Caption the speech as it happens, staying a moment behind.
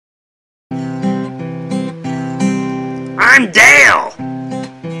I'm Dale.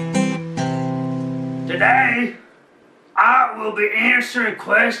 Today, I will be answering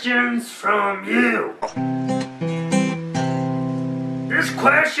questions from you. This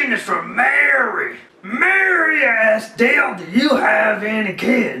question is from Mary. Mary asked, Dale, do you have any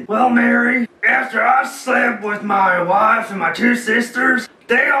kids? Well, Mary, after I slept with my wife and my two sisters,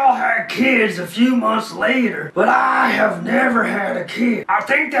 they all had kids a few months later, but I have never had a kid. I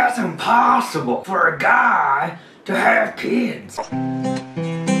think that's impossible for a guy to have kids.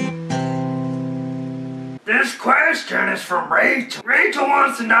 This question is from Rachel. Rachel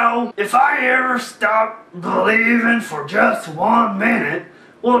wants to know, if I ever stop believing for just 1 minute,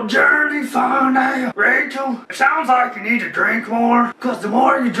 will Journey find out? Rachel, it sounds like you need to drink more, because the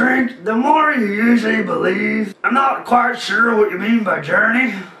more you drink, the more you usually believe. I'm not quite sure what you mean by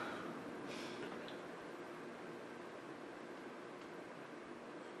Journey.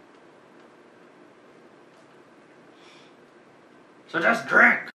 So just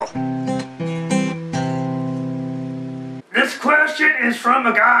drink. This question is from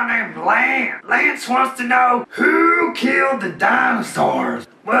a guy named Lance. Lance wants to know, who killed the dinosaurs?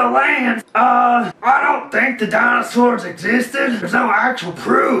 Well, Lance, I don't think the dinosaurs existed. There's no actual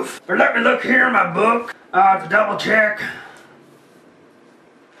proof. Or let me look here in my book to double check.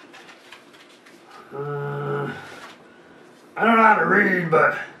 I don't know how to read,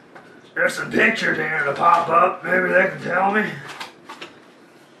 but there's some pictures here to pop up. Maybe they can tell me.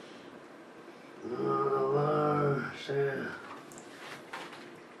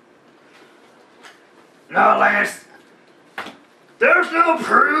 No, Lance, there's no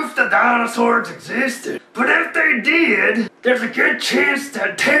proof the dinosaurs existed. But if they did, there's a good chance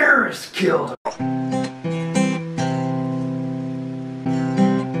that terrorists killed them.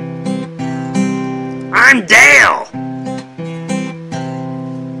 I'm Dale.